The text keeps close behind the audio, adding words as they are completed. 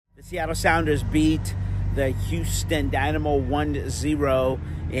The Seattle Sounders beat the Houston Dynamo 1-0,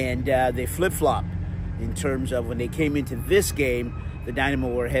 and they flip-flopped in terms of when they came into this game. The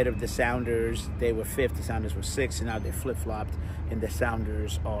Dynamo were ahead of the Sounders. They were 5th, the Sounders were 6th, and now they flip-flopped, and the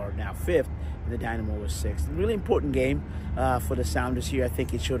Sounders are now 5th, and the Dynamo was 6th. A really important game for the Sounders here. I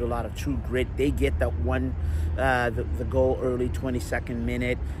think it showed a lot of true grit. They get that one, the goal early, 22nd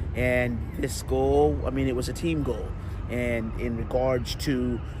minute, and this goal, I mean, it was a team goal. And in regards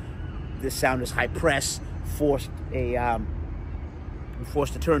to the Sounders' high press, forced a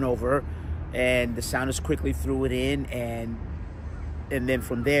turnover, and the Sounders quickly threw it in, and then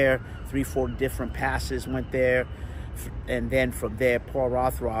from there, 3-4 different passes went there, and then from there, Pual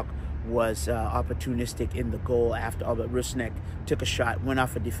Rothrock was opportunistic in the goal after Pual Rothrock took a shot, went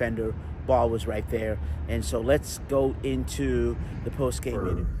off a defender, ball was right there. And so let's go into the post-game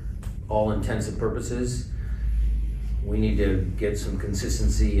meeting. All intents and purposes, we need to get some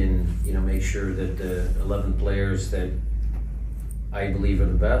consistency and make sure that the 11 players that I believe are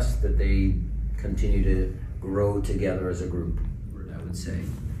the best, that they continue to grow together as a group, I would say.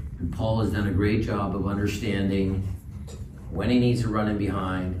 And Paul has done a great job of understanding when he needs to run in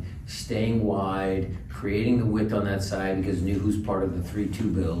behind, staying wide, creating the width on that side because he knew who's part of the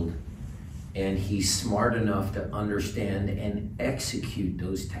 3-2 build. And he's smart enough to understand and execute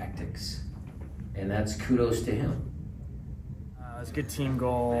those tactics. And that's kudos to him. It was a good team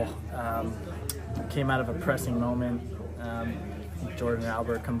goal. Came out of a pressing moment. Jordan and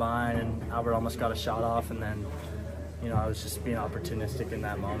Albert combined, and Albert almost got a shot off, and then I was just being opportunistic in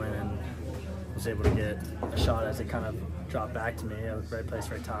that moment and was able to get a shot as it kind of dropped back to me. It was right place,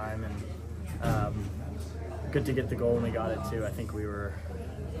 right time, and good to get the goal when we got it too. I think we were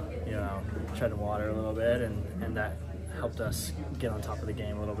treading water a little bit, and that helped us get on top of the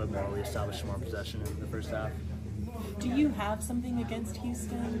game a little bit more. We established more possession in the first half. Do you have something against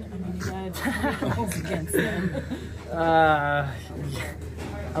Houston? I mean, you had goals against them. I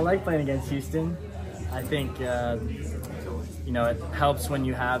like playing against Houston. I think it helps when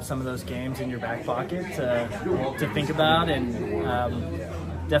you have some of those games in your back pocket to think about, and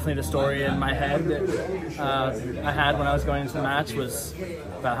definitely the story in my head that I had when I was going into the match was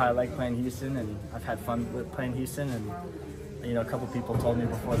about how I like playing Houston, and I've had fun with playing Houston. And a couple people told me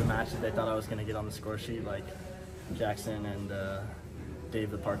before the match that they thought I was going to get on the score sheet, like Jackson and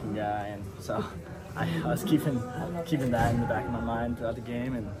Dave, the parking guy, and so I was keeping that in the back of my mind throughout the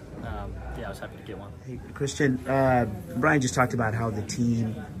game, and I was happy to get one. Hey, Christian, Brian just talked about how the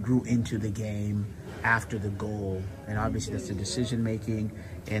team grew into the game after the goal, and obviously that's the decision making,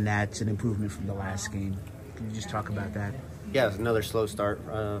 and that's an improvement from the last game. Can you just talk about that? Yeah, it's another slow start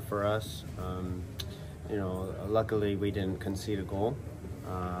for us. Luckily we didn't concede a goal.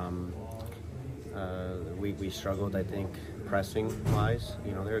 We struggled, I think, pressing-wise.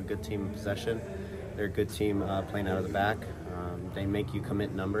 They're a good team in possession. They're a good team playing out of the back. They make you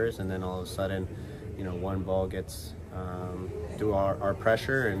commit numbers, and then all of a sudden, one ball gets through our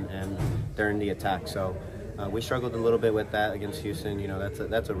pressure, and they're in the attack. So we struggled a little bit with that against Houston.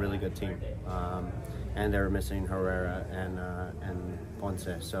 That's a really good team, and they're missing Herrera and Ponce.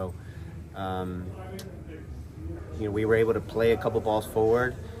 So we were able to play a couple balls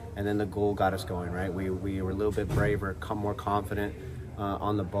forward, and then the goal got us going, right? We were a little bit braver, more confident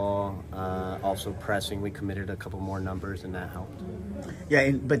on the ball, also pressing. We committed a couple more numbers, and that helped.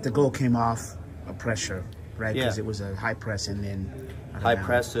 Yeah, but the goal came off a pressure, right? Yeah. Because it was a high press, and then high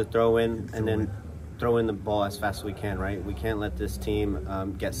press to throw in, and then throw in the ball as fast as we can, right? We can't let this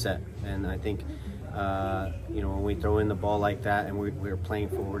team get set. And I think, when we throw in the ball like that and we're playing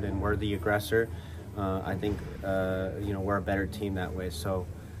forward and we're the aggressor, I think, we're a better team that way. So,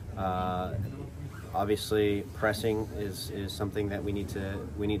 obviously, pressing is something that we need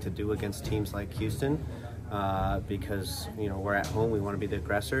to do against teams like Houston, because we're at home. We want to be the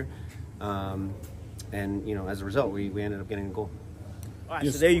aggressor, and as a result, we ended up getting a goal. All right,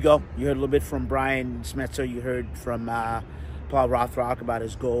 so there you go. You heard a little bit from Brian Smetzer. You heard from Pual Rothrock about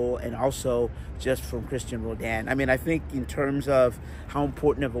his goal, and also just from Christian Roldan. I mean, I think in terms of how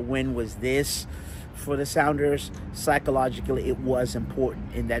important of a win was this for the Sounders, psychologically it was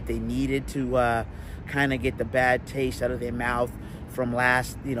important in that they needed to kind of get the bad taste out of their mouth from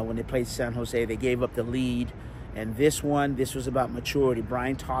last, when they played San Jose. They gave up the lead, and this was about maturity.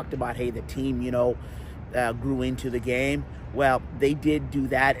 Brian talked about, hey, the team, grew into the game. Well, they did do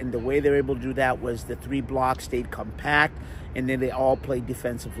that, and the way they were able to do that was the 3 blocks stayed compact, and then they all played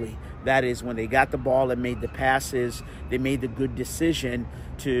defensively. That is, when they got the ball and made the passes, they made the good decision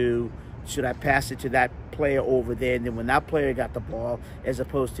to should I pass it to that player over there? And then when that player got the ball, as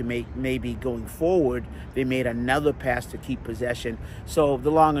opposed to maybe going forward, they made another pass to keep possession. So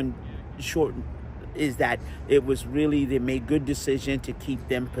the long and short is that it was really, they made good decision to keep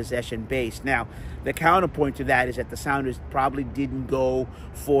them possession based. Now, the counterpoint to that is that the Sounders probably didn't go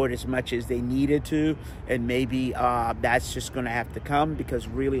for it as much as they needed to, and maybe that's just going to have to come, because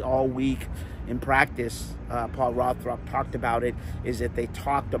really all week in practice, Pual Rothrock talked about it, is that they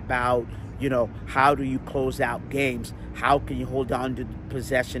talked about, you know, how do you close out games? How can you hold on to the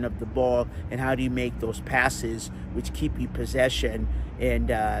possession of the ball? And how do you make those passes which keep you possession and,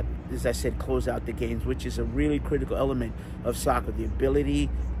 as I said, close out the games, which is a really critical element of soccer. The ability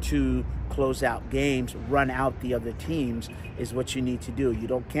to close out games, run out the other teams, is what you need to do.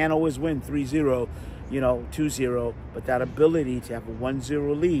 You can't always win 3-0, you know, 2-0, but that ability to have a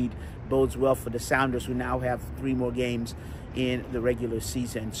 1-0 lead bodes well for the Sounders, who now have 3 more games in the regular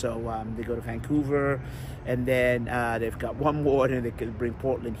season. So they go to Vancouver, and then they've got 1 more, and they can bring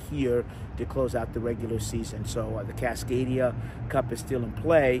Portland here to close out the regular season. So the Cascadia Cup is still in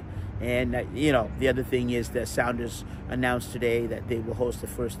play. And, you know, the other thing is that Sounders announced today that they will host the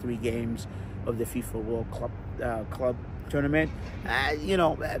first 3 games of the FIFA World Club tournament. You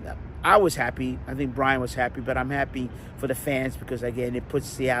know, I was happy. I think Brian was happy, but I'm happy for the fans, because, again, it puts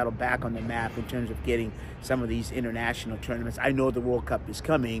Seattle back on the map in terms of getting some of these international tournaments. I know the World Cup is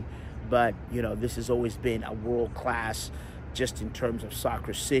coming, but, you know, this has always been a world-class, just in terms of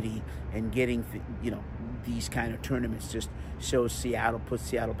soccer city, and getting, you know, these kind of tournaments just shows Seattle, puts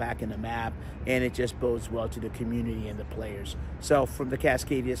Seattle back in the map, and it just bodes well to the community and the players. So from the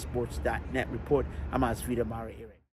CascadiaSports.net report, I'm Asvita Mara-Ere.